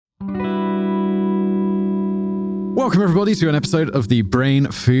Welcome, everybody, to an episode of the Brain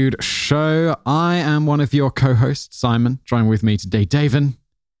Food Show. I am one of your co-hosts, Simon. Join with me today, Davin.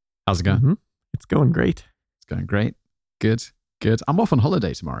 How's it going? Mm-hmm. It's going great. It's going great. Good. I'm off on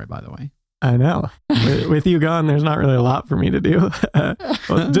holiday tomorrow, by the way. I know. With you gone, there's not really a lot for me to do.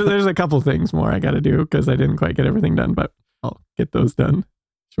 Well, there's a couple things more I got to do because I didn't quite get everything done, but I'll get those done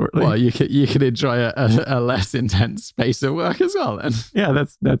shortly. Well, you could enjoy a less intense pace of work as well, then. Yeah,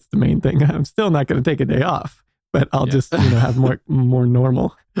 that's the main thing. I'm still not going to take a day off, but I'll just have more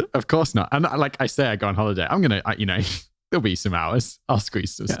normal. Of course not. And like I say, I go on holiday. I'm gonna, there'll be some hours. I'll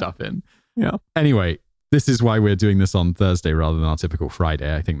squeeze some stuff in. Yeah. Anyway, this is why we're doing this on Thursday rather than our typical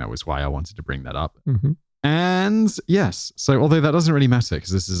Friday. I think that was why I wanted to bring that up. Mm-hmm. And yes, so although that doesn't really matter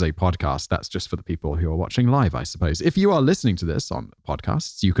because this is a podcast, that's just for the people who are watching live, I suppose. If you are listening to this on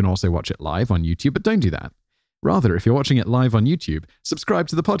podcasts, you can also watch it live on YouTube, but don't do that. Rather, if you're watching it live on YouTube, subscribe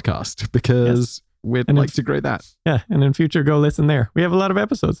to the podcast because we'd like to grow that. Yeah, and in future, go listen there. We have a lot of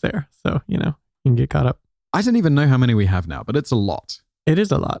episodes there, so, you can get caught up. I don't even know how many we have now, but it's a lot. It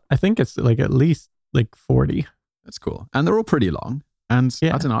is a lot. I think it's at least 40. That's cool. And they're all pretty long. And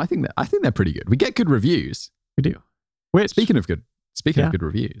I don't know, I think they're pretty good. We get good reviews. We do. Speaking of good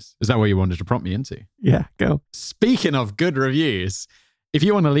reviews, is that what you wanted to prompt me into? Yeah, go. Speaking of good reviews, if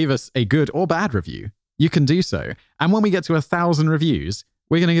you want to leave us a good or bad review, you can do so. And when we get to 1,000 reviews,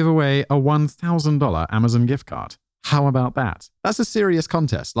 we're going to give away a $1,000 Amazon gift card. How about that? That's a serious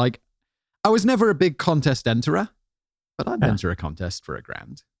contest. Like, I was never a big contest enterer, but I'd enter a contest for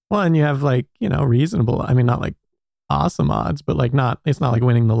 $1,000. Well, and you have reasonable, not like awesome odds, but it's not like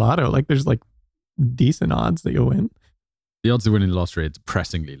winning the lotto. Like there's decent odds that you'll win. The odds of winning the lottery are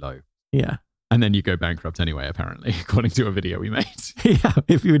depressingly low. Yeah. And then you go bankrupt anyway, apparently, according to a video we made. Yeah,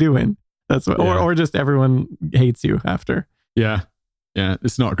 if you do win. That's what, or just everyone hates you after. Yeah. Yeah,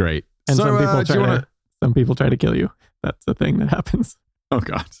 it's not great. And some people try to kill you. That's the thing that happens. Oh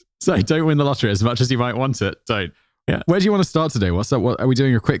God. So don't win the lottery as much as you might want it. Don't. Yeah. Where do you want to start today? What's up? What are we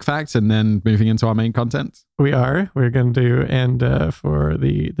doing? A quick fact and then moving into our main content? We are. We're going to do, and for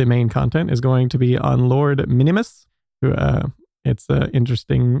the main content is going to be on Lord Minimus, who it's an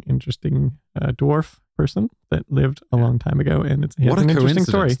interesting dwarf person that lived a long time ago, and it's what a coincidence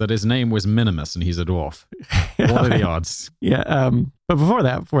story that his name was Minimus and he's a dwarf. What are the odds? Yeah. But before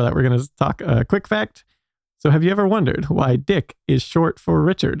that, we're going to talk a quick fact. So, have you ever wondered why Dick is short for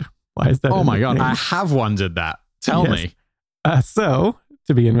Richard? Why is that? Oh my God, I have wondered that. Tell me. So,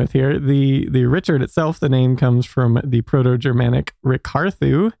 to begin with here, the Richard itself, the name comes from the Proto-Germanic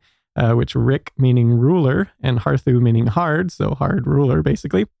Rickarthu, which Rick meaning ruler and Harthu meaning hard, so hard ruler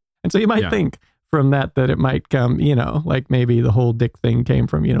basically. And so you might think from that it might come, like maybe the whole Dick thing came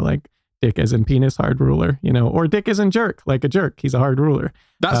from, like Dick as in penis, hard ruler, or Dick as in jerk, like a jerk. He's a hard ruler.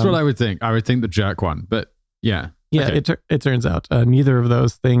 That's what I would think. I would think the jerk one, but yeah. Yeah, okay. It turns out neither of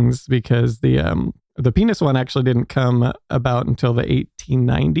those things, because the penis one actually didn't come about until the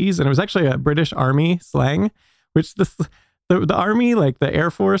 1890s, and it was actually a British Army slang, which the Army, like the Air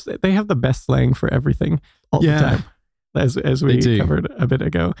Force, they have the best slang for everything all the time, as we covered a bit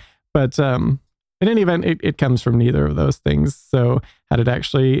ago. But in any event, it comes from neither of those things. So how did it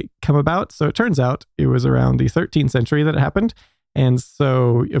actually come about? So it turns out it was around the 13th century that it happened. And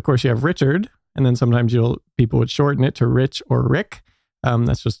so, of course, you have Richard, and then sometimes people would shorten it to Rich or Rick.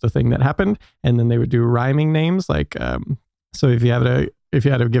 That's just a thing that happened. And then they would do rhyming names, like so if you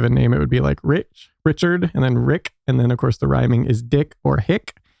had a given name, it would be like Richard, and then Rick, and then of course the rhyming is Dick or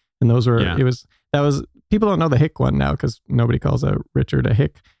Hick. And those were people don't know the Hick one now because nobody calls a Richard a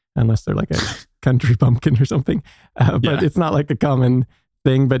Hick unless they're like a country bumpkin or something. But it's not like a common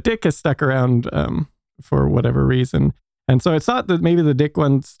thing. But Dick has stuck around for whatever reason. And so it's thought that maybe the Dick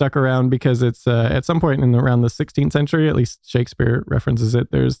one stuck around because it's at some point around the 16th century, at least Shakespeare references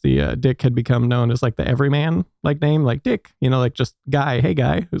it. There's the Dick had become known as like the everyman name, like Dick, like just guy, hey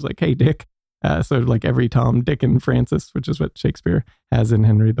guy, who's like, hey Dick. So like every Tom, Dick, and Francis, which is what Shakespeare has in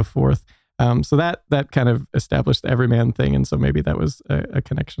Henry IV. So that kind of established the everyman thing, and so maybe that was a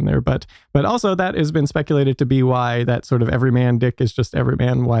connection there. But also that has been speculated to be why that sort of everyman Dick is just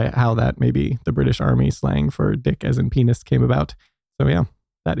everyman. How that maybe the British Army slang for Dick as in penis came about. So yeah,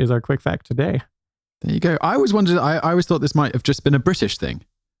 that is our quick fact today. There you go. I always wondered. I always thought this might have just been a British thing.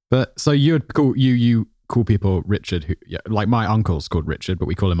 But so you call people Richard, who like my uncle's called Richard, but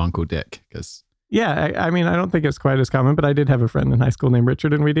we call him Uncle Dick because. Yeah, I mean, I don't think it's quite as common, but I did have a friend in high school named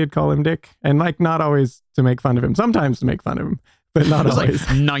Richard, and we did call him Dick. And not always to make fun of him, sometimes to make fun of him, but not always.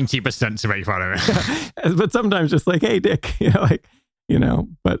 Like 90% to make fun of him. But sometimes just like, hey, Dick,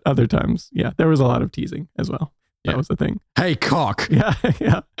 but other times, there was a lot of teasing as well. That was the thing. Hey, cock. Yeah,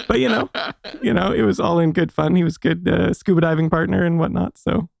 yeah. But it was all in good fun. He was good scuba diving partner and whatnot.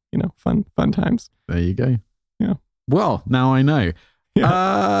 So, fun times. There you go. Yeah. Well, now I know.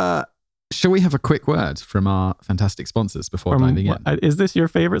 Yeah. Shall we have a quick word from our fantastic sponsors before diving in? Is this your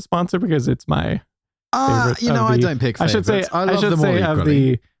favorite sponsor? Because it's my favorite. I don't pick favorites. I should say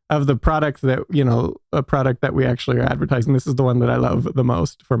of the product that, a product that we actually are advertising, this is the one that I love the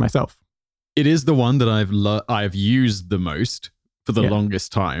most for myself. It is the one that I've used the most for the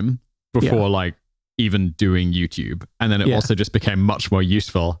longest time before even doing YouTube. And then it also just became much more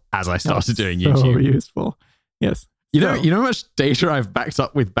useful as I started doing YouTube. So useful. Yes. You know how much data I've backed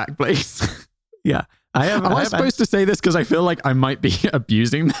up with Backblaze? Yeah. Am I supposed to say this because I feel like I might be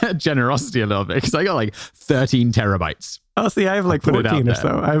abusing their generosity a little bit because I got 13 terabytes. Oh, see, I have 14 or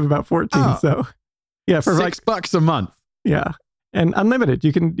so. I have about 14. So yeah, for $6 a month. Yeah. And unlimited.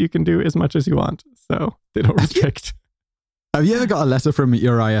 You can do as much as you want. So they don't restrict. Have you ever got a letter from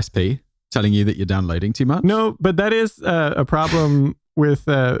your ISP telling you that you're downloading too much? No, but that is a problem with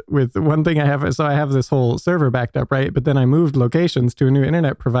one thing I have. So I have this whole server backed up, right? But then I moved locations to a new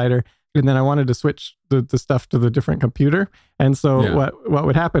internet provider, and then I wanted to switch the stuff to the different computer. And so what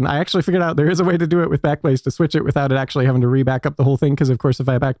would happen? I actually figured out there is a way to do it with Backblaze to switch it without it actually having to re-back up the whole thing. Because of course, if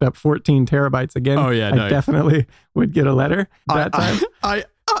I backed up 14 terabytes again, I definitely would get a letter that time.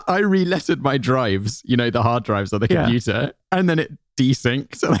 I relettered my drives, the hard drives on the computer, and then it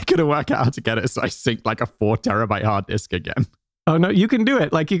desynced, so I couldn't work out how to get it. So I synced a 4 terabyte hard disk again. Oh, no, you can do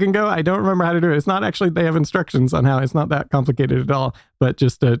it. You can go, I don't remember how to do it. It's not actually, they have instructions on how, it's not that complicated at all, but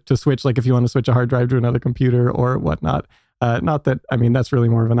just to switch, if you want to switch a hard drive to another computer or whatnot. Not that, that's really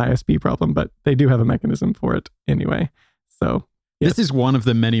more of an ISP problem, but they do have a mechanism for it anyway. So this is one of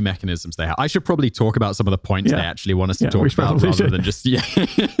the many mechanisms they have. I should probably talk about some of the points they actually want us to talk about rather than just,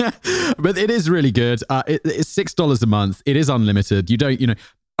 But it is really good. It's $6 a month. It is unlimited. You don't,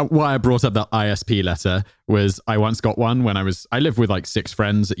 why I brought up that ISP letter was I once got one when I lived with 6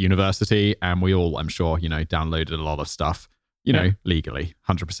 friends at university, and we all, I'm sure, downloaded a lot of stuff, legally,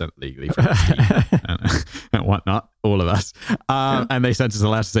 100% legally from Steam and whatnot, all of us. And they sent us a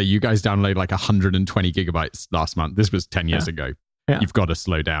letter to say, you guys downloaded 120 gigabytes last month. This was 10 years ago. Yeah. You've got to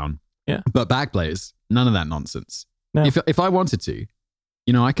slow down. Yeah. But Backblaze, none of that nonsense. No. If I wanted to,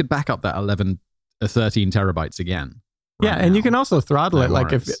 I could back up that 13 terabytes again. Yeah, and you can also throttle it,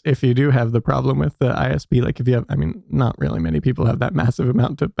 if you do have the problem with the ISP, if you have, not really many people have that massive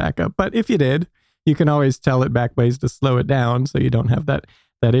amount to back up, but if you did, you can always tell it Backblaze to slow it down so you don't have that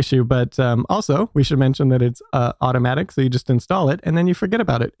issue. But also, we should mention that it's automatic, so you just install it and then you forget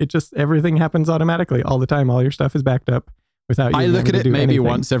about it. Everything happens automatically all the time. All your stuff is backed up without you I look at it maybe anything.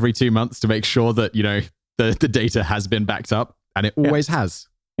 Once every 2 months to make sure that, the data has been backed up, and it always has.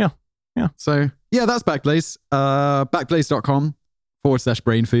 Yeah. So, that's Backblaze.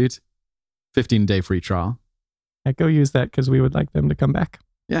 Backblaze.com/brainfood. 15-day free trial. Go use that because we would like them to come back.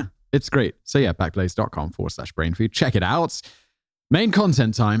 Yeah, it's great. So, backblaze.com/brainfood. Check it out. Main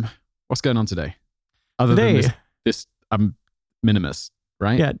content time. What's going on today? Other than this Minimus,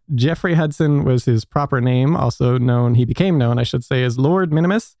 right? Yeah, Jeffrey Hudson was his proper name, he became known, I should say, as Lord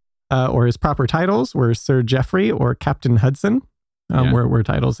Minimus, or his proper titles were Sir Geoffrey or Captain Hudson. Were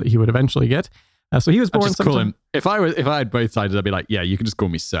titles that he would eventually get. So he was born. I'd just call him. If I had both sides, I'd be like, you can just call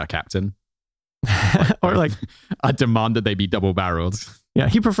me Sir Captain. Or I demand that they be double barreled. Yeah,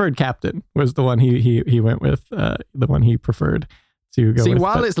 he preferred Captain was the one he went with. The one he preferred to go with.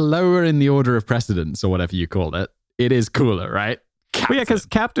 While it's lower in the order of precedence or whatever you call it, it is cooler, right? Well, yeah, because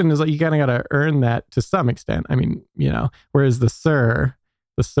Captain is you kind of got to earn that to some extent. Whereas the Sir,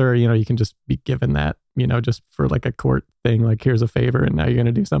 you can just be given that, just for a court thing, here's a favor and now you're going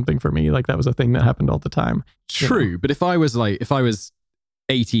to do something for me. That was a thing that happened all the time. True. But if I was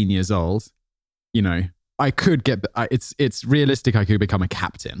 18 years old, I could get, it's realistic. I could become a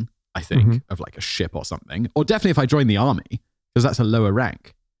captain, I think, of a ship or something, or definitely if I joined the army, because that's a lower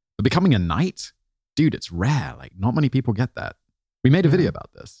rank. But becoming a knight, dude, it's rare. Not many people get that. We made a video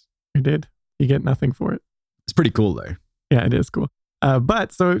about this. We did. You get nothing for it. It's pretty cool though. Yeah, it is cool.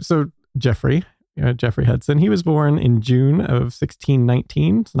 But so Jeffrey Hudson, he was born in June of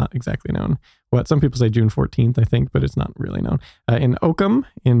 1619. It's not exactly known. Some people say June 14th, I think, but it's not really known. In Oakham,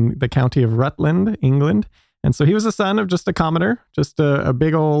 in the county of Rutland, England. And so he was the son of just a commoner, just a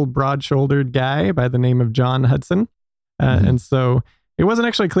big old broad-shouldered guy by the name of John Hudson. And so it wasn't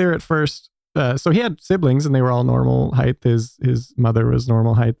actually clear at first. So he had siblings and they were all normal height. His mother was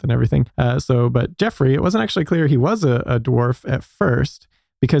normal height and everything. But Jeffrey, it wasn't actually clear he was a dwarf at first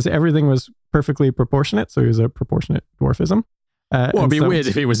because everything was perfectly proportionate. So he was a proportionate dwarfism. Well, it'd be weird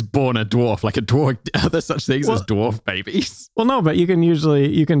if he was born a dwarf, like a dwarf. Are there such things as dwarf babies? Well, no, but you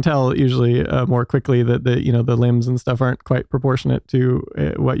can tell usually more quickly that the limbs and stuff aren't quite proportionate to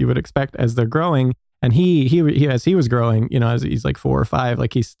what you would expect as they're growing. And he as he was growing, as he's like 4 or 5,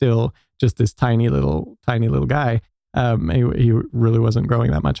 like he's still just this tiny little guy. He really wasn't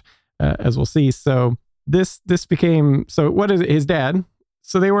growing that much, as we'll see. So this became, so what is it? His dad?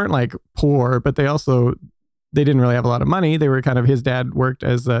 So they weren't like poor, but they didn't really have a lot of money. They were kind of, his dad worked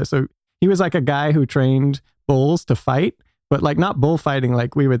as, so he was like a guy who trained bulls to fight, but like not bullfighting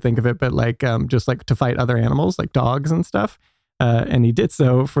like we would think of it, but like just like to fight other animals, like dogs and stuff. And he did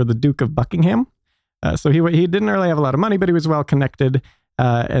so for the Duke of Buckingham. So he didn't really have a lot of money, but he was well connected.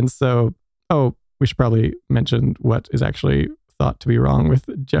 And so, we should probably mention what is actually thought to be wrong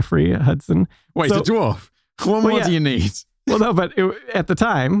with Geoffrey Hudson. Wait, he's a dwarf. What more do you need? Well, no, but at the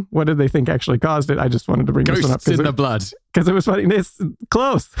time, what did they think actually caused it? I just wanted to bring this one up. Ghosts in the blood. Because it was funny. It's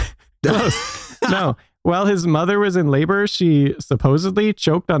close. Close. No. While his mother was in labor, she supposedly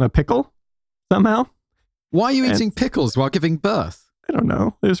choked on a pickle somehow. Why are you eating pickles while giving birth? I don't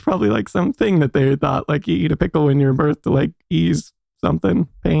know. There's probably like something that they thought, like you eat a pickle when you're in birth to like ease something,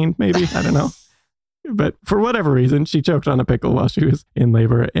 pain, maybe. I don't know. But for whatever reason, she choked on a pickle while she was in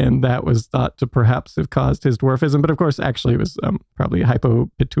labor, and that was thought to perhaps have caused his dwarfism. But of course, actually, it was probably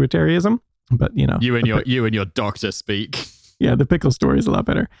hypopituitarism. But you and your doctor speak. Yeah, the pickle story is a lot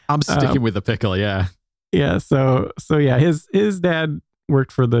better. I'm sticking with the pickle. Yeah. Yeah. So yeah, his dad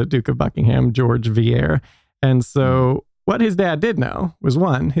worked for the Duke of Buckingham, George Vere, and so what his dad did know was,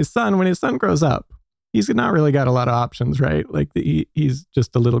 one, when his son grows up, he's not really got a lot of options, right? Like he's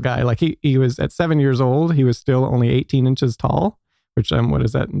just a little guy. Like he was at 7 years old, he was still only 18 inches tall, which what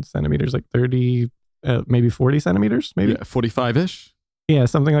is that in centimeters? Like 30, maybe 40 centimeters, maybe 45-ish. Yeah,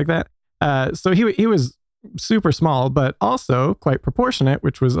 something like that. So he was super small, but also quite proportionate,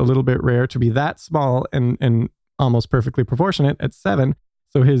 which was a little bit rare to be that small and almost perfectly proportionate at 7.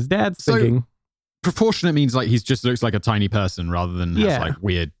 So his dad's thinking, proportionate means like he's just looks like a tiny person rather than has like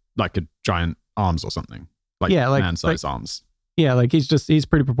weird, like a giant arms or something, like man-sized arms. Yeah, like he's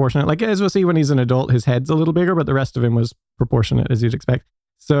pretty proportionate. Like as we'll see when he's an adult, his head's a little bigger, but the rest of him was proportionate as you'd expect.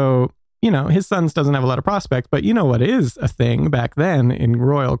 So, his son doesn't have a lot of prospects, but what is a thing back then in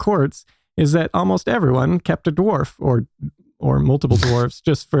royal courts is that almost everyone kept a dwarf or multiple dwarfs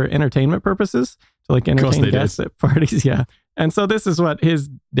just for entertainment purposes, to like entertain guests at parties. Yeah. And so this is what his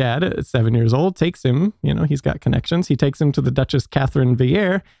dad at 7 years old takes him, he's got connections. He takes him to the Duchess Catherine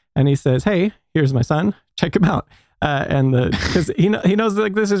Vere and he says, "Hey, here's my son. Check him out." Because he knows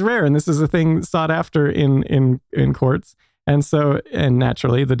like this is rare and this is a thing sought after in courts. And so, and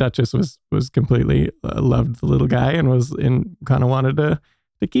naturally the Duchess was completely loved the little guy and kind of wanted to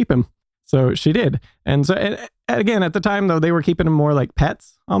keep him. So she did. And so, and again, at the time though, they were keeping him more like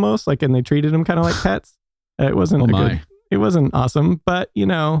pets almost, like, and they treated him kind of like pets. It wasn't it wasn't awesome, but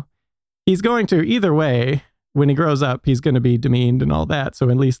he's going to, either way, when he grows up, he's going to be demeaned and all that. So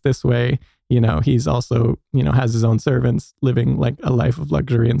at least this way, he's also, has his own servants living like a life of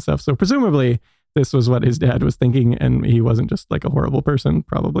luxury and stuff. So presumably this was what his dad was thinking, and he wasn't just like a horrible person,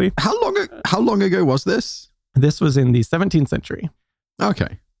 probably. How long ago was this? This was in the 17th century.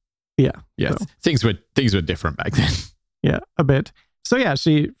 Okay. Yeah. Yeah. So. Things were different back then. Yeah, a bit. So yeah,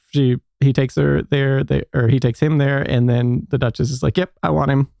 he takes her there, he takes him there, and then the Duchess is like, "Yep, I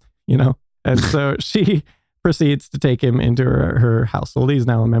want him," And so she proceeds to take him into her household. He's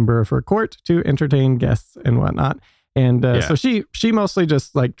now a member of her court to entertain guests and whatnot. And so she mostly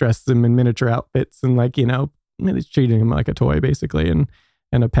just like dresses him in miniature outfits and like, he's treating him like a toy basically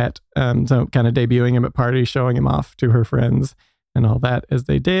and a pet. So kind of debuting him at parties, showing him off to her friends and all that as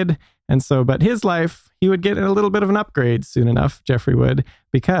they did. And so, but his life, he would get a little bit of an upgrade soon enough, Geoffrey would,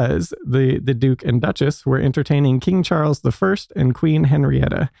 because the Duke and Duchess were entertaining King Charles I and Queen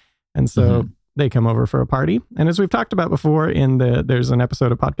Henrietta. And so they come over for a party. And as we've talked about before there's an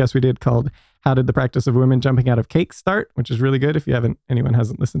episode of podcast we did called How Did the Practice of Women Jumping Out of Cake Start, which is really good. If anyone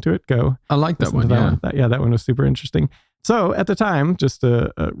hasn't listened to it, go. I like that one. That one was super interesting. So at the time, just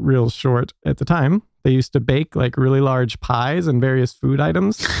a real short, at the time, they used to bake like really large pies and various food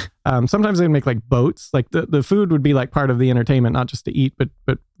items. Sometimes they'd make like boats. Like the food would be like part of the entertainment, not just to eat,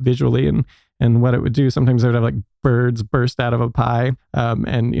 but visually and what it would do. Sometimes they would have like birds burst out of a pie,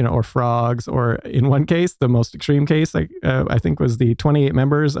 or frogs, or in one case, the most extreme case, I think was the 28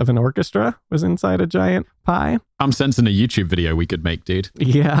 members of an orchestra was inside a giant pie. I'm sensing a YouTube video we could make, dude.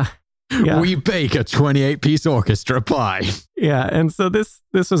 Yeah. We bake a 28-piece orchestra pie. Yeah. And so this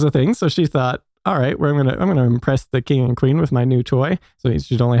was a thing. So she thought, all right, I'm gonna impress the king and queen with my new toy. So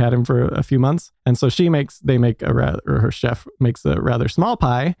she'd only had him for a few months, and so her chef makes a rather small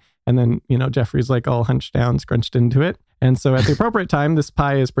pie, and then Jeffrey's like all hunched down, scrunched into it, and so at the appropriate time, this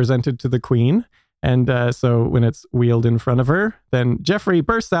pie is presented to the queen. And so when it's wheeled in front of her, then Jeffrey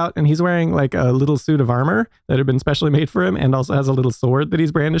bursts out, and he's wearing like a little suit of armor that had been specially made for him, and also has a little sword that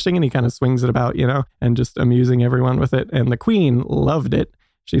he's brandishing, and he kind of swings it about, and just amusing everyone with it. And the queen loved it.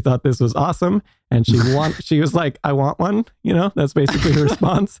 She thought this was awesome, and she was like, "I want one." That's basically her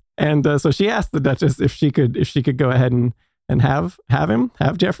response. And so she asked the Duchess if she could go ahead and have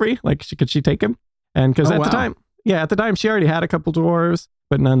Jeffrey, like could she take him? And because at the time she already had a couple dwarves,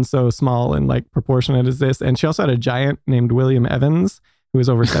 but none so small and like proportionate as this. And she also had a giant named William Evans, who was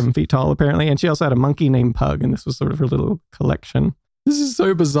over 7 feet tall apparently. And she also had a monkey named Pug, and this was sort of her little collection. This is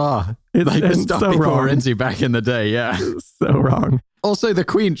so bizarre. It's like the stuff so people were into back in the day. Yeah. It's so wrong. Also, the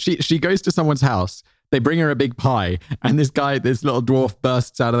queen, she goes to someone's house. They bring her a big pie, and this little dwarf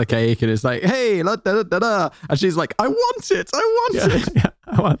bursts out of the cake and is like, "Hey, la, da, da, da." And she's like, "I want it. Yeah,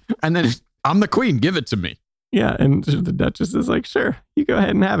 I want. And then, "I'm the queen, give it to me." Yeah, and the Duchess is like, "Sure, you go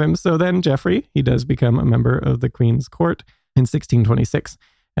ahead and have him." So then Jeffrey, he does become a member of the Queen's court in 1626.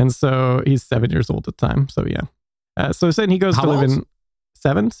 And so he's 7 years old at the time. So yeah. So then he goes to live in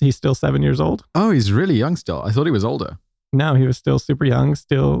 7. He's still 7 years old. Oh, he's really young still. I thought he was older. No, he was still super young,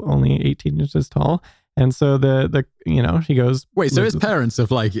 still only 18 inches tall. And so he goes... Wait, so his parents have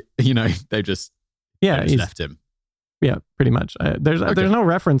they just left him. Yeah, pretty much. There's no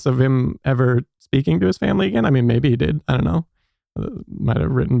reference of him ever speaking to his family again. I mean, maybe he did. I don't know. Might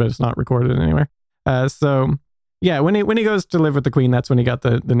have written, but it's not recorded anywhere. So yeah, when he goes to live with the queen, that's when he got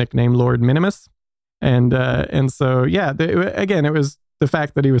the nickname Lord Minimus. And so yeah, again, it was the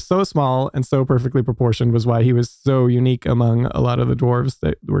fact that he was so small and so perfectly proportioned was why he was so unique among a lot of the dwarves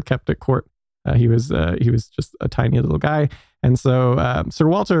that were kept at court. He was just a tiny little guy. And so Sir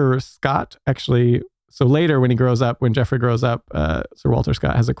Walter Scott actually. So later, when Jeffrey grows up, Sir Walter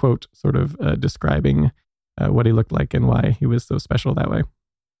Scott has a quote sort of describing what he looked like and why he was so special that way.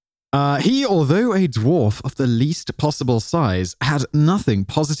 He, although a dwarf of the least possible size, had nothing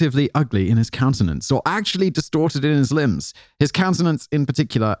positively ugly in his countenance or actually distorted in his limbs. His countenance in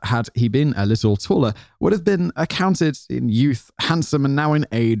particular, had he been a little taller, would have been accounted in youth handsome, and now in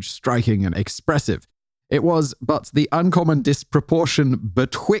age striking and expressive. It was but the uncommon disproportion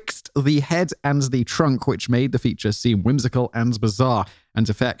betwixt the head and the trunk which made the feature seem whimsical and bizarre, an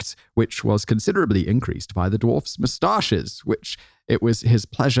effect which was considerably increased by the dwarf's moustaches, which it was his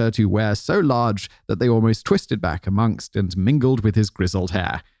pleasure to wear so large that they almost twisted back amongst and mingled with his grizzled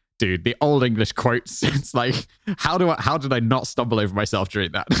hair. Dude, the old English quotes, it's like, how did I not stumble over myself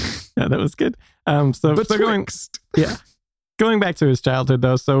during that? Yeah, that was good. Going back to his childhood,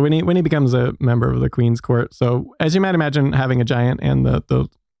 though, so when he becomes a member of the Queen's court, so as you might imagine, having a giant and the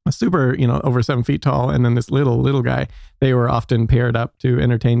super, over 7 feet tall, and then this little guy, they were often paired up to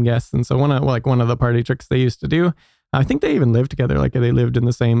entertain guests. And so one of the party tricks they used to do, I think they even lived together, like they lived in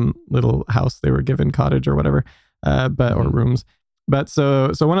the same little house they were given, cottage or whatever, or rooms. But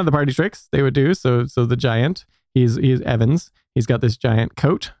so one of the party tricks they would do, so the giant, he's Evans, he's got this giant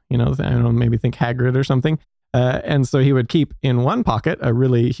coat, I don't know, maybe think Hagrid or something. And so he would keep in one pocket a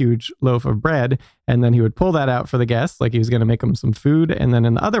really huge loaf of bread, and then he would pull that out for the guests, like he was going to make them some food. And then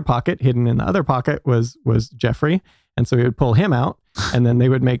in the other pocket, hidden in the other pocket, was Jeffrey. And so he would pull him out, and then they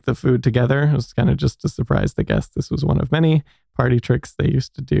would make the food together. It was kind of just to surprise the guests. This was one of many party tricks they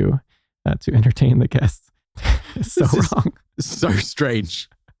used to do to entertain the guests. It's so wrong. So strange.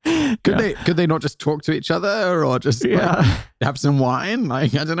 Could they not just talk to each other or just have some wine?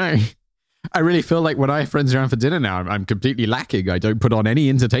 Like, I don't know. I really feel like when I have friends around for dinner now, I'm completely lacking. I don't put on any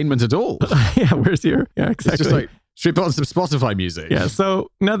entertainment at all. Where's your... Yeah, exactly. It's just like, should we put on some Spotify music? Yeah, so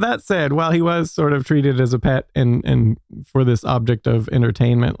now that said, while he was sort of treated as a pet and for this object of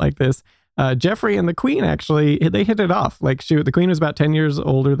entertainment like this, Jeffrey and the Queen actually, they hit it off. Like, the Queen was about 10 years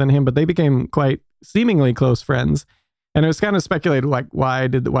older than him, but they became quite seemingly close friends. And it was kind of speculated, like, why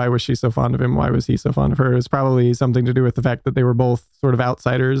was she so fond of him? Why was he so fond of her? It was probably something to do with the fact that they were both sort of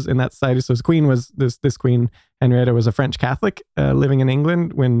outsiders in that society. So his queen was this Queen Henrietta was a French Catholic living in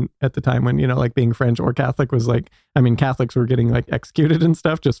England at the time when, like being French or Catholic was like, I mean, Catholics were getting like executed and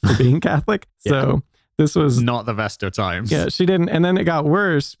stuff just for being Catholic. So this was not the best of times. Yeah, she didn't. And then it got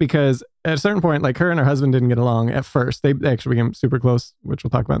worse because at a certain point, like her and her husband didn't get along at first. They actually became super close, which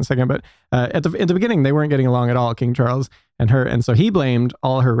we'll talk about in a second. But at the beginning, they weren't getting along at all, King Charles and her. And so he blamed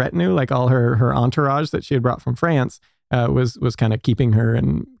all her retinue, like all her entourage that she had brought from France, was kind of keeping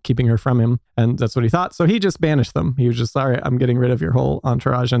her from him. And that's what he thought. So he just banished them. He was just, sorry, I'm getting rid of your whole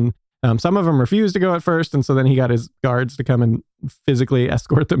entourage. And Some of them refused to go at first, and so then he got his guards to come and physically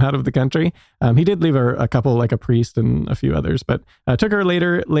escort them out of the country. He did leave a couple, like a priest and a few others, but took her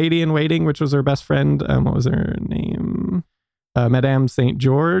later, lady in waiting, which was her best friend. What was her name? Madame St.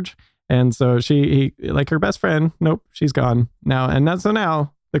 George. And so he, like her best friend, nope, she's gone now. And so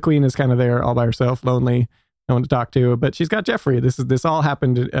now the queen is kind of there all by herself, lonely, no one to talk to, but she's got Geoffrey. This all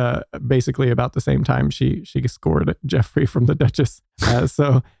happened basically about the same time she scored Geoffrey from the Duchess.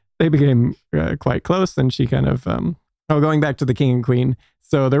 So they became quite close, and she kind of, going back to the king and queen.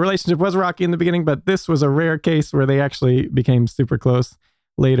 So the relationship was rocky in the beginning, but this was a rare case where they actually became super close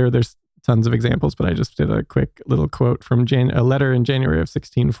later. There's tons of examples, but I just did a quick little quote from a letter in January of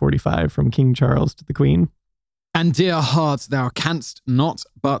 1645 from King Charles to the Queen. And dear heart, thou canst not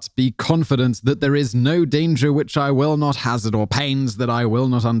but be confident that there is no danger which I will not hazard or pains that I will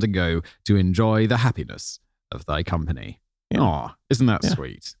not undergo to enjoy the happiness of thy company. Yeah. Aw, isn't that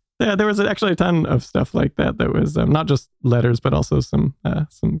sweet? Yeah, there was actually a ton of stuff like that. That was not just letters, but also some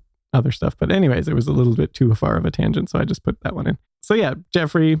other stuff. But anyways, it was a little bit too far of a tangent, so I just put that one in. So yeah,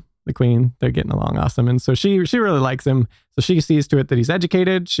 Geoffrey, the queen, they're getting along awesome. And so she really likes him. So she sees to it that he's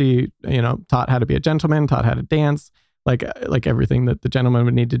educated. She, taught how to be a gentleman, taught how to dance, like everything that the gentleman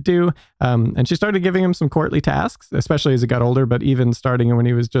would need to do. And she started giving him some courtly tasks, especially as he got older, but even starting when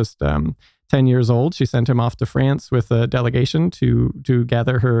he was just 10 years old, she sent him off to France with a delegation to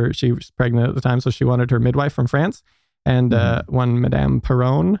gather her. She was pregnant at the time, so she wanted her midwife from France, and one Madame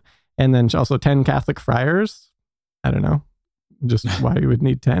Perron, and then also 10 Catholic friars. I don't know just why you would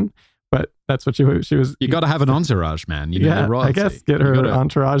need 10, but that's what she was. You got to have an entourage, man. I guess get her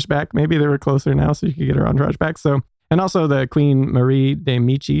entourage back. Maybe they were closer now, so you could get her entourage back. So, and also the Queen Marie de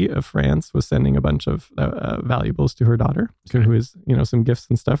Medici of France was sending a bunch of valuables to her daughter, who is, some gifts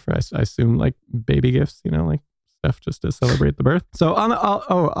and stuff. I assume like baby gifts, like stuff just to celebrate the birth. So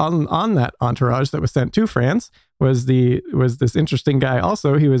on that entourage that was sent to France was this interesting guy.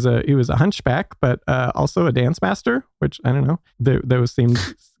 Also, he was a hunchback, but also a dance master, which I don't know. Those seemed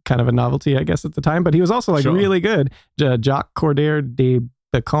kind of a novelty, I guess, at the time. But he was also really good. Jacques Cordaire de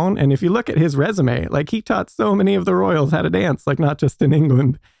Bacon. And if you look at his resume, like he taught so many of the royals how to dance, like not just in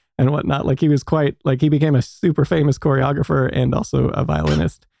England and whatnot. Like he was he became a super famous choreographer and also a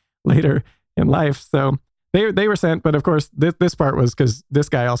violinist later in life. So they were sent, but of course this part was because this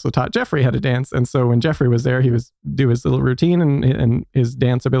guy also taught Geoffrey how to dance, and so when Geoffrey was there, he was do his little routine, and his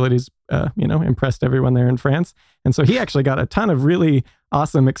dance abilities, impressed everyone there in France, and so he actually got a ton of really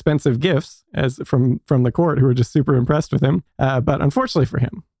awesome, expensive gifts from the court, who were just super impressed with him. But unfortunately for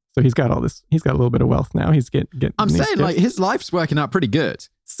him, so he's got all this. He's got a little bit of wealth now. He's getting. I'm saying gifts. Like his life's working out pretty good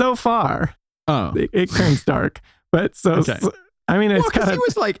so far. Oh, it turns dark, but okay. I mean, it's because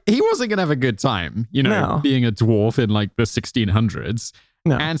he wasn't gonna have a good time, being a dwarf in like the 1600s.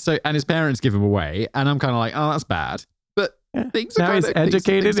 No. And his parents give him away, and I'm kind of like, oh, that's bad. But things are now he's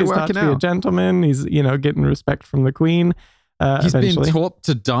educated. He's taught to be a gentleman. He's getting respect from the queen. He's been taught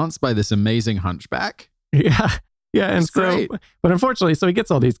to dance by this amazing hunchback. Yeah, and so, great. But unfortunately, so he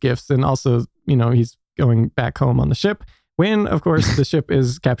gets all these gifts, and also he's going back home on the ship when, of course, the ship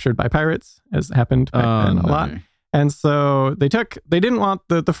is captured by pirates, as happened back then a lot. And so they didn't want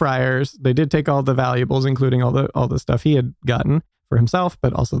the friars. They did take all the valuables, including all the stuff he had gotten for himself,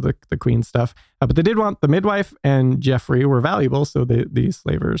 but also the queen's stuff. But they did want the midwife, and Geoffrey were valuable. So the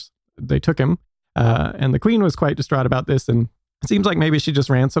slavers, they took him. And the queen was quite distraught about this. And it seems like maybe she just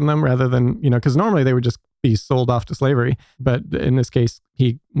ransomed them rather than, because normally they would just be sold off to slavery. But in this case,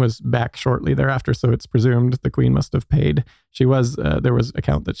 he was back shortly thereafter. So it's presumed the queen must have paid. She was, there was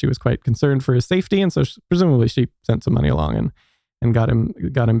account that she was quite concerned for his safety. And so presumably she sent some money along and got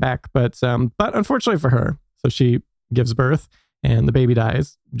him back. But unfortunately for her, so she gives birth and the baby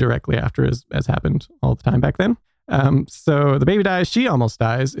dies directly after, as happened all the time back then. So the baby dies, she almost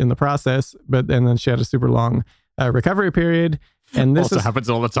dies in the process, and then she had a super long recovery period. And this also happens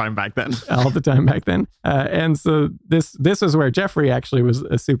all the time back then. All the time back then. And so this is where Geoffrey actually was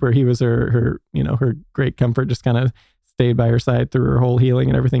he was her great comfort, just kind of stayed by her side through her whole healing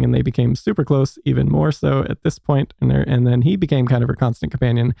and everything. And they became super close, even more so at this point. And then he became kind of her constant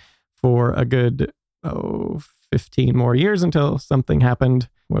companion for a good, 15 more years until something happened.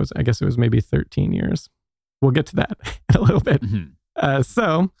 I guess it was maybe 13 years. We'll get to that in a little bit. Mm-hmm.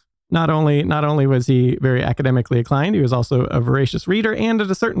 So not only was he very academically inclined, he was also a voracious reader. And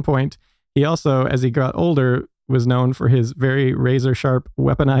at a certain point, he also, as he got older, was known for his very razor sharp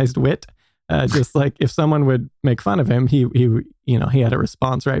weaponized wit. Just like if someone would make fun of him, he had a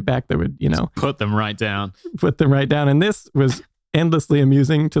response right back that would, just put them right down. And this was endlessly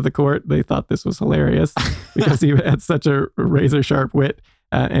amusing to the court. They thought this was hilarious because he had such a razor sharp wit.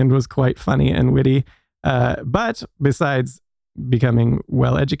 and was quite funny and witty. But besides becoming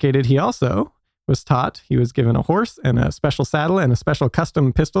well educated, he also was taught. He was given a horse and a special saddle and a special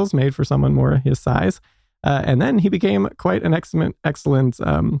custom pistols made for someone more his size. And then he became quite an excellent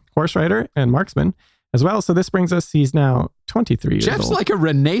horse rider and marksman as well. So this brings us, he's now 23 years old. Jeff's like a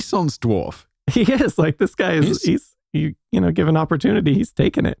Renaissance dwarf. He is. Like, this guy is, he's given opportunity, he's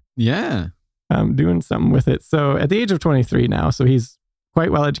taken it. Yeah. Doing something with it. So at the age of 23 now, so he's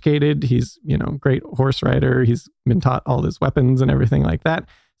quite well educated. He's, great horse rider. He's been taught all his weapons and everything like that.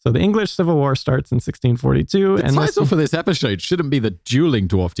 So the English Civil War starts in 1642. The title for this episode shouldn't be the Dueling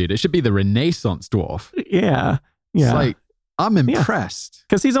Dwarf, dude. It should be the Renaissance Dwarf. Yeah. Yeah. It's like, I'm impressed.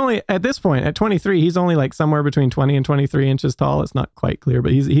 Because he's only, at this point, at 23, he's only like somewhere between 20 and 23 inches tall. It's not quite clear,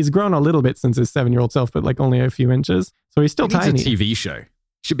 but he's grown a little bit since his 7-year-old self, but like only a few inches. So he's still tiny. It's a TV show.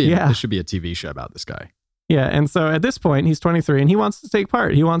 There should be a TV show about this guy. Yeah, and so at this point, he's 23 and he wants to take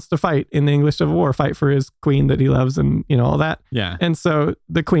part. He wants to fight in the English Civil War, fight for his queen that he loves and, all that. Yeah. And so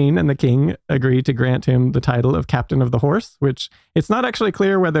the queen and the king agree to grant him the title of captain of the horse, which it's not actually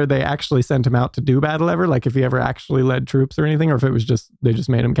clear whether they actually sent him out to do battle ever, like if he ever actually led troops or anything, or if it was just, they just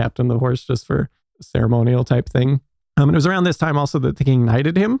made him captain of the horse just for a ceremonial type thing. And it was around this time also that the king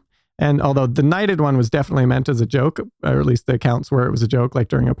knighted him. And although the knighted one was definitely meant as a joke, or at least the accounts where it was a joke, like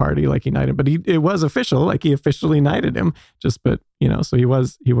during a party, like he knighted, but it was official, like he officially knighted him, so he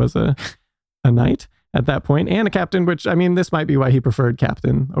was a knight at that point and a captain, which, I mean, this might be why he preferred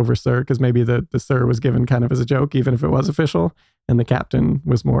captain over sir, because maybe the sir was given kind of as a joke, even if it was official, and the captain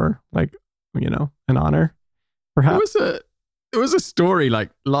was more like, an honor, perhaps. It was a story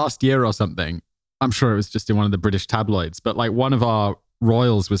like last year or something. I'm sure it was just in one of the British tabloids, but like one of our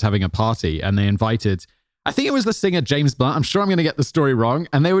royals was having a party and they invited, I think it was the singer James Blunt. I'm sure I'm going to get the story wrong.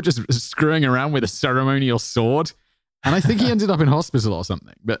 And they were just screwing around with a ceremonial sword. And I think he ended up in hospital or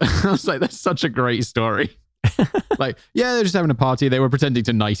something. But I was like, that's such a great story. Like, yeah, they're just having a party. They were pretending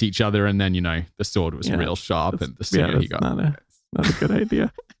to knight each other. And then, the sword was real sharp and the singer he got. Not a good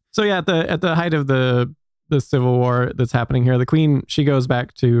idea. So yeah, at the height of the Civil War that's happening here, the queen, she goes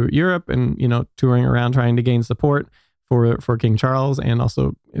back to Europe and, touring around trying to gain support for King Charles, and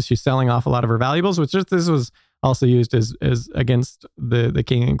also she's selling off a lot of her valuables, which this was also used as against the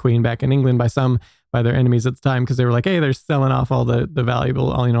king and queen back in England by their enemies at the time, because they were like, hey, they're selling off all the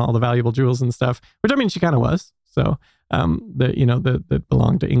valuable, all the valuable jewels and stuff, which I mean she kind of was. So that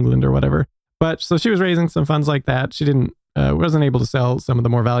belonged to England or whatever. But so she was raising some funds like that. She wasn't able to sell some of the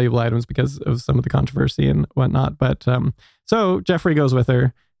more valuable items because of some of the controversy and whatnot. But so Geoffrey goes with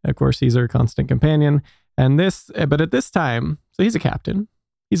her. Of course, he's her constant companion. But at this time, so he's a captain,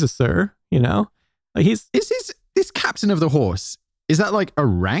 he's a sir, like is this captain of the horse? Is that like a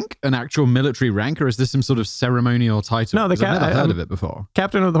rank, an actual military rank, or is this some sort of ceremonial title? No, I've never heard of it before.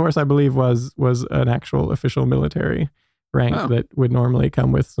 Captain of the horse, I believe, was an actual official military rank that would normally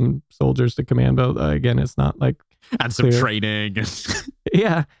come with some soldiers to command. But again, it's not like and some training.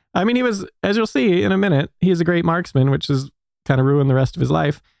 Yeah, I mean, he was, as you'll see in a minute, he's a great marksman, which has kind of ruined the rest of his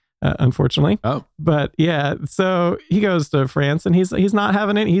life. Unfortunately. Oh. But yeah, so he goes to France and he's not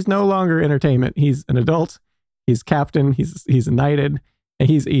having it. He's no longer entertainment. He's an adult. He's captain. He's knighted. And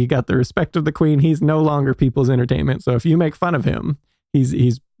he got the respect of the queen. He's no longer people's entertainment. So if you make fun of him,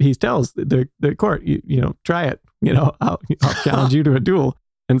 he tells the court, try it. I'll challenge you to a duel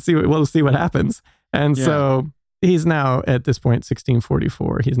and we'll see what happens. And so he's now at this point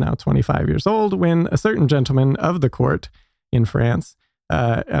 1644. He's now 25 years old when a certain gentleman of the court in France,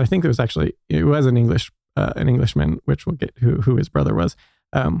 I think it was an Englishman, which we'll get who his brother was,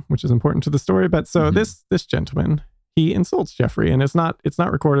 which is important to the story. But so this gentleman, he insults Geoffrey, and it's not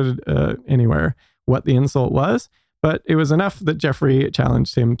recorded anywhere what the insult was, but it was enough that Geoffrey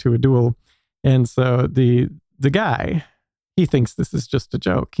challenged him to a duel. And so the guy, he thinks this is just a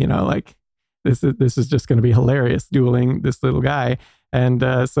joke, like this is just going to be hilarious, dueling this little guy. And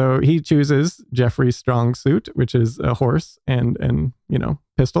so he chooses Geoffrey's strong suit, which is a horse and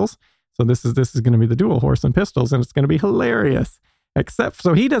pistols. So this is going to be the duel, horse and pistols, and it's going to be hilarious. Except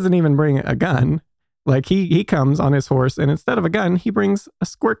so he doesn't even bring a gun. Like he comes on his horse, and instead of a gun, he brings a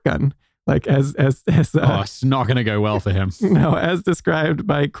squirt gun. Like as it's not going to go well for him. No, as described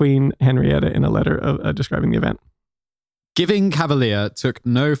by Queen Henrietta in a letter of describing the event. Giving Cavalier took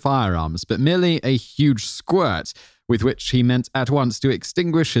no firearms, but merely a huge squirt, with which he meant at once to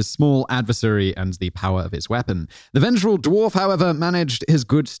extinguish his small adversary and the power of his weapon. The vengeful dwarf, however, managed his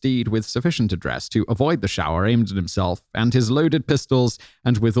good steed with sufficient address to avoid the shower aimed at himself and his loaded pistols,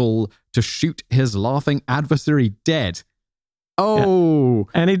 and withal to shoot his laughing adversary dead. Oh!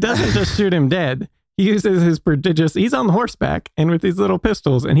 Yeah. And he doesn't just shoot him dead. he uses his prodigious, he's on horseback and with these little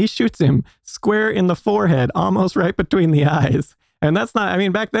pistols, and he shoots him square in the forehead, almost right between the eyes. And that's not, I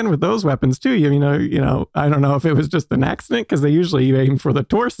mean, back then with those weapons too, you know, I don't know if it was just an accident, because they usually aim for the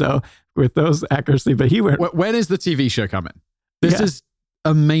torso with those accuracy, but he went. When is the TV show coming? This is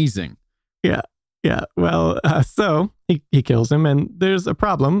amazing. Yeah. Yeah. Well, so he kills him, and there's a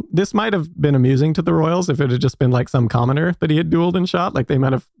problem. This might have been amusing to the royals if it had just been like some commoner that he had dueled and shot. Like they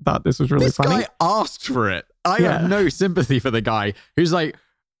might have thought this was really funny. This guy asked for it. I have no sympathy for the guy who's like,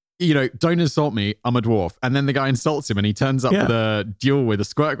 you know, don't insult me, I'm a dwarf. And then the guy insults him and he turns up for the duel with a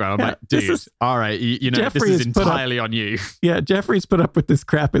squirt gun. I'm like, dude, all right, you know, Jeffrey this is entirely on you. Yeah, Jeffrey's put up with this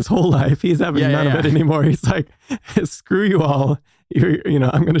crap his whole life. He's having none of it anymore. He's like, screw you all. You know,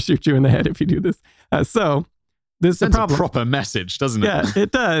 I'm going to shoot you in the head if you do this. So this is the problem. A proper message, doesn't it? Yeah,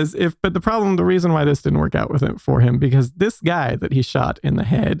 it does. But the reason why this didn't work out with him for him, because this guy that he shot in the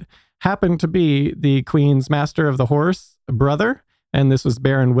head happened to be the Queen's Master of the Horse brother. And this was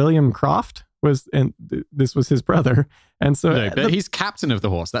Baron William Croft, this was his brother. And so no, but he's captain of the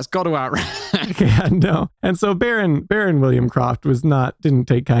horse. That's got to outrank. Yeah, no. And so Baron William Croft didn't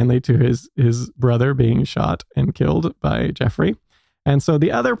take kindly to his brother being shot and killed by Geoffrey. And so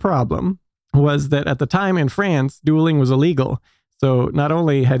the other problem was that at the time in France, dueling was illegal. So not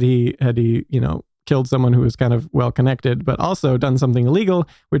only had he, you know, killed someone who was kind of well connected, but also done something illegal,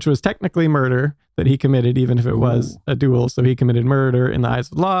 which was technically murder that he committed, even if it was a duel. So he committed murder in the eyes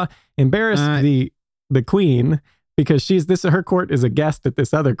of the law, embarrassed the queen, because her court is a guest at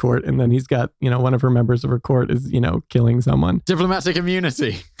this other court, and then he's got, you know, one of her members of her court is, you know, killing someone. Diplomatic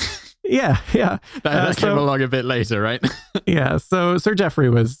immunity. Yeah. That came along a bit later, right? Yeah. So Sir Geoffrey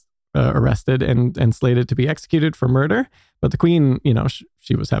was arrested and slated to be executed for murder, but the queen, you know,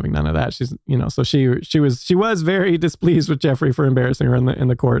 she was having none of that. She's, you know, so she was very displeased with Geoffrey for embarrassing her in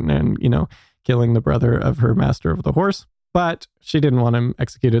the court and you know, killing the brother of her master of the horse. But she didn't want him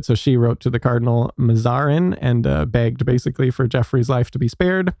executed, so she wrote to the Cardinal Mazarin and begged basically for Geoffrey's life to be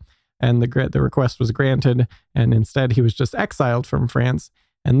spared. And the request was granted, and instead he was just exiled from France.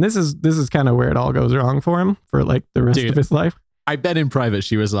 And this is kind of where it all goes wrong for him for like the rest of his life. I bet in private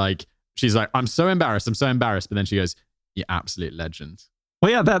she's like, I'm so embarrassed. But then she goes, "You absolute legend."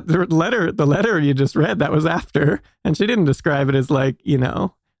 Well, yeah, the letter you just read, that was after, and she didn't describe it as like, you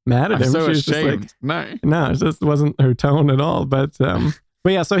know, mad at him. So she was ashamed. Just like, no, it just wasn't her tone at all. But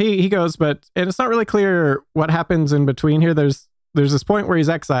yeah, so he goes, and it's not really clear what happens in between here. There's this point where he's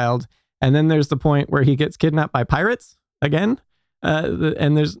exiled, and then there's the point where he gets kidnapped by pirates again.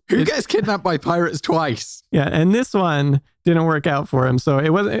 And who gets kidnapped by pirates twice? Yeah, and this one didn't work out for him. So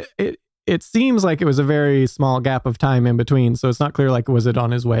it seems like it was a very small gap of time in between. So it's not clear, like, was it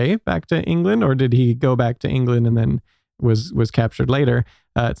on his way back to England, or did he go back to England and then was captured later?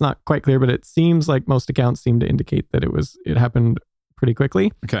 It's not quite clear, but it seems like most accounts seem to indicate that it happened pretty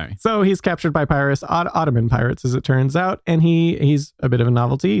quickly. Okay. So he's captured by pirates, Ottoman pirates, as it turns out, and he's a bit of a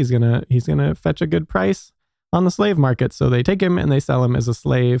novelty. He's gonna fetch a good price on the slave market. So they take him and they sell him as a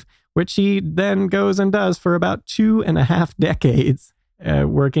slave, which he then goes and does for about 2.5 decades,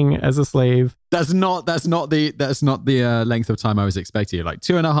 working as a slave. That's not the length of time I was expecting. Like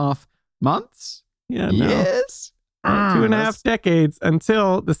 2.5 months? Yeah, no. Years? 2.5 decades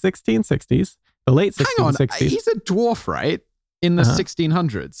until the 1660s, the late 1660s. Hang on, he's a dwarf, right? In the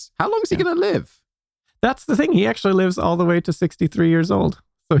 1600s. How long is he going to live? That's the thing. He actually lives all the way to 63 years old.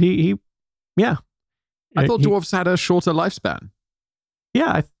 So he I thought dwarves had a shorter lifespan.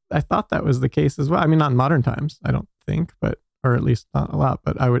 Yeah, I thought that was the case as well. I mean, not in modern times, I don't think, or at least not a lot.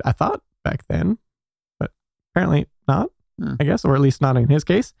 But I thought back then, but apparently not. I guess, or at least not in his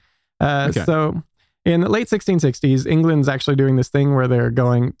case. Okay. So in the late 1660s, England's actually doing this thing where they're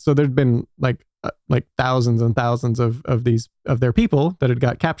going. So there'd been like thousands and thousands of their people that had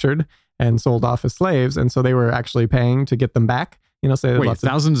got captured and sold off as slaves, and so they were actually paying to get them back. You know, say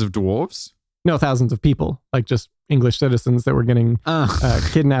thousands of dwarves. No, thousands of people, like just English citizens that were getting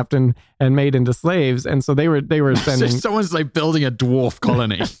kidnapped and made into slaves. And so they were sending... Someone's like building a dwarf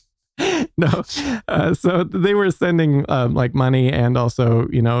colony. No. So they were sending like money and also,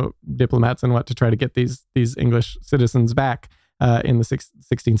 you know, diplomats and what to try to get these English citizens back in the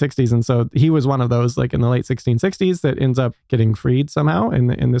 1660s. And so he was one of those, like in the late 1660s, that ends up getting freed somehow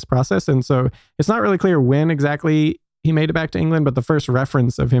in this process. And so it's not really clear when exactly he made it back to England, but the first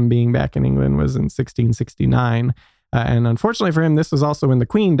reference of him being back in England was in 1669. And unfortunately for him, this was also when the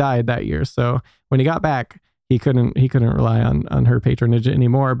Queen died that year. So when he got back, he couldn't rely on her patronage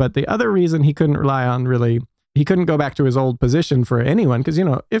anymore. But the other reason he couldn't rely on he couldn't go back to his old position for anyone, because, you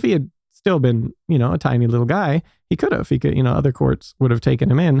know, if he had still been, you know, a tiny little guy, he could, you know, other courts would have taken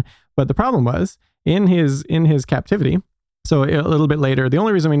him in. But the problem in his captivity. So a little bit later, the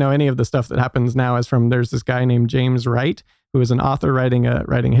only reason we know any of the stuff that happens now is from there's this guy named James Wright, who is an author writing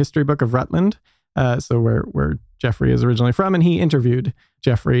a history book of Rutland. So where Geoffrey is originally from, and he interviewed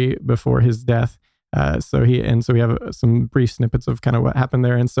Geoffrey before his death. So we have some brief snippets of kind of what happened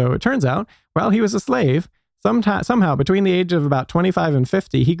there. And so it turns out, while he was a slave, somehow between the age of about 25 and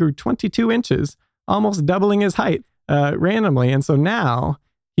 50, he grew 22 inches, almost doubling his height randomly. And so now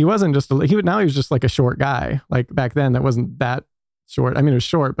he wasn't just he was just like a short guy. Like back then, that wasn't that short. I mean, it was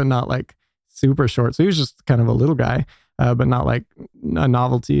short, but not like super short. So he was just kind of a little guy, but not like a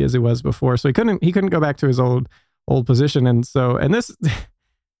novelty as it was before. So he couldn't go back to his old position. And this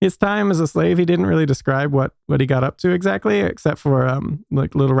his time as a slave, he didn't really describe what he got up to exactly, except for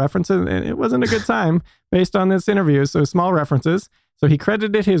like little references. And it wasn't a good time based on this interview. So small references. So he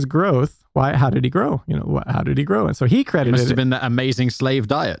credited his growth. Why? How did he grow? How did he grow? And so he credited it must have been that amazing slave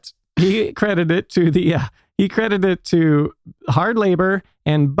diet. He credited it to hard labor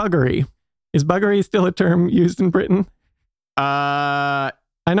and buggery. Is buggery still a term used in Britain? I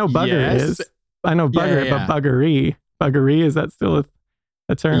know bugger yes. is. I know bugger, yeah. but buggery, is that still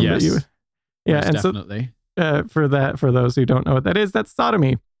a term yes. that you? Yeah, most and definitely. So for those who don't know what that is, that's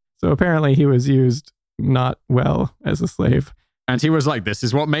sodomy. So apparently he was used not well as a slave. And he was like, "This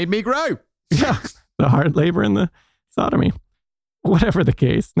is what made me grow." Yeah, the hard labor and the sodomy. Whatever the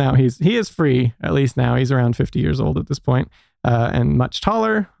case, now he is free. At least now he's around 50 years old at this point, and much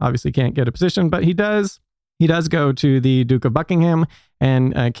taller. Obviously can't get a position, but he does go to the Duke of Buckingham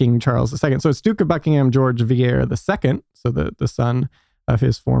and King Charles II. So it's Duke of Buckingham George Vere II, so the son of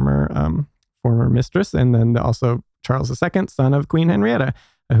his former mistress, and then also Charles II, son of Queen Henrietta,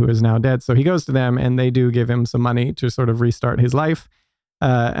 who is now dead. So he goes to them, and they do give him some money to sort of restart his life.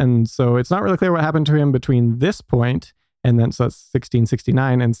 And so it's not really clear what happened to him between this point and then, so that's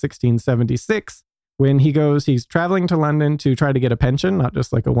 1669 and 1676, when he's traveling to London to try to get a pension, not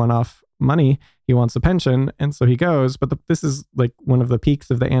just like a one-off money. He wants a pension. And so he goes, but this is like one of the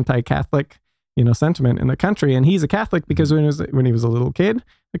peaks of the anti-Catholic, sentiment in the country. And he's a Catholic because when he was a little kid,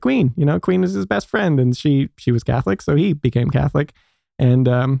 the Queen is his best friend, and she was Catholic. So he became Catholic,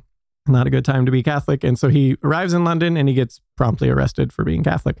 and, not a good time to be Catholic. And so he arrives in London and he gets promptly arrested for being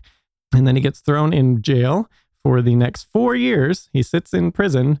Catholic. And then he gets thrown in jail for the next 4 years. He sits in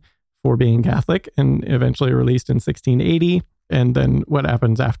prison for being Catholic and eventually released in 1680. And then what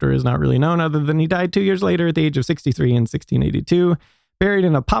happens after is not really known, other than he died 2 years later at the age of 63 in 1682, buried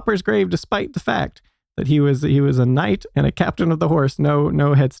in a pauper's grave, despite the fact that he was a knight and a captain of the horse.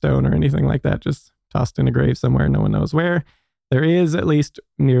 No headstone or anything like that, just tossed in a grave somewhere, no one knows where. There is, at least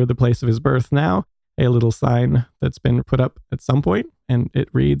near the place of his birth now, a little sign that's been put up at some point, and it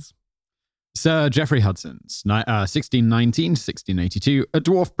reads, Sir Geoffrey Hudson's 1619 to 1682, a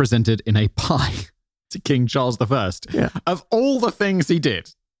dwarf presented in a pie to King Charles I. Yeah. Of all the things he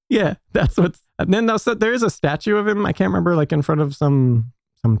did. Yeah, that's what's... And then there is a statue of him, I can't remember, like in front of some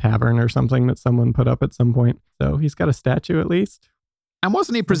tavern or something that someone put up at some point. So he's got a statue at least. And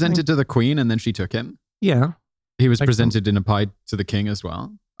wasn't he presented to the Queen and then she took him? Yeah. He was presented in a pie to the king as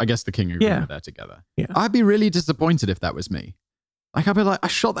well. I guess the king and Queen were there together. Yeah. I'd be really disappointed if that was me. Like, I'd be like, I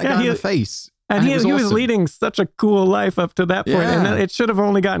shot that guy in the face. And he was leading such a cool life up to that point. Yeah. And it should have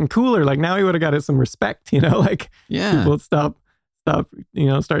only gotten cooler. Like, now he would have got some respect, like people would start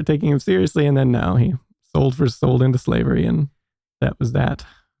taking him seriously. And then now he sold into slavery. And that was that.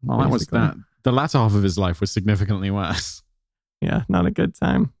 Well, that was that. The latter half of his life was significantly worse. Yeah, not a good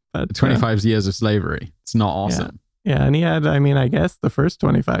time. But 25 years of slavery. It's not awesome. Yeah, and he had, I guess the first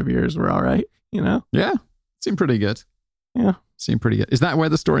 25 years were all right, Yeah, seemed pretty good. Yeah. Seemed pretty good. Is that where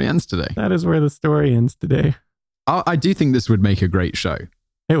the story ends today? That is where the story ends today. I do think this would make a great show.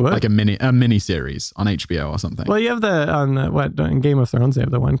 It would. Like a mini series on HBO or something. Well, you have in Game of Thrones, they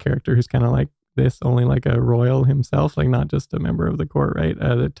have the one character who's kind of like this, only like a royal himself, like not just a member of the court, right?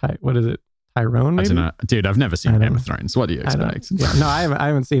 What is it? Tyrone, maybe? I don't know. Dude, I've never seen Game of Thrones. What do you expect? No, I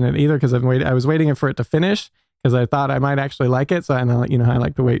haven't seen it either because I was waiting for it to finish because I thought I might actually like it. So I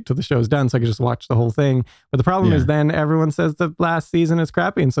like to wait till the show's done so I could just watch the whole thing. But the problem is then everyone says the last season is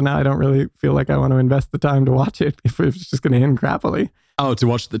crappy. And so now I don't really feel like I want to invest the time to watch it if it's just going to end crappily. Oh, to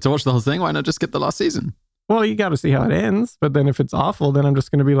watch the whole thing? Why not just get the last season? Well, you got to see how it ends. But then if it's awful, then I'm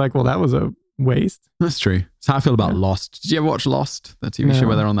just going to be like, well, that was a waste. That's true. That's how I feel about Lost. Did you ever watch Lost? That TV show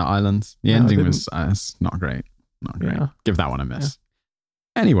where they're on the island? The ending was not great. Not great. Yeah. Give that one a miss.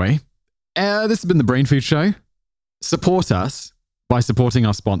 Yeah. Anyway, this has been the Brain Food Show. Support us by supporting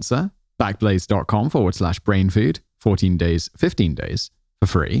our sponsor, backblaze.com/brainfood. 14 days, 15 days for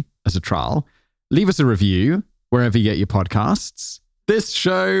free as a trial. Leave us a review wherever you get your podcasts. This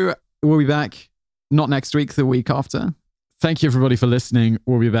show will be back not next week, the week after. Thank you, everybody, for listening.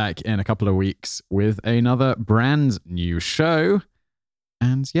 We'll be back in a couple of weeks with another brand new show.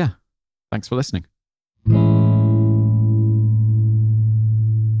 And yeah, thanks for listening.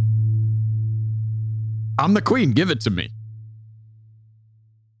 I'm the queen. Give it to me.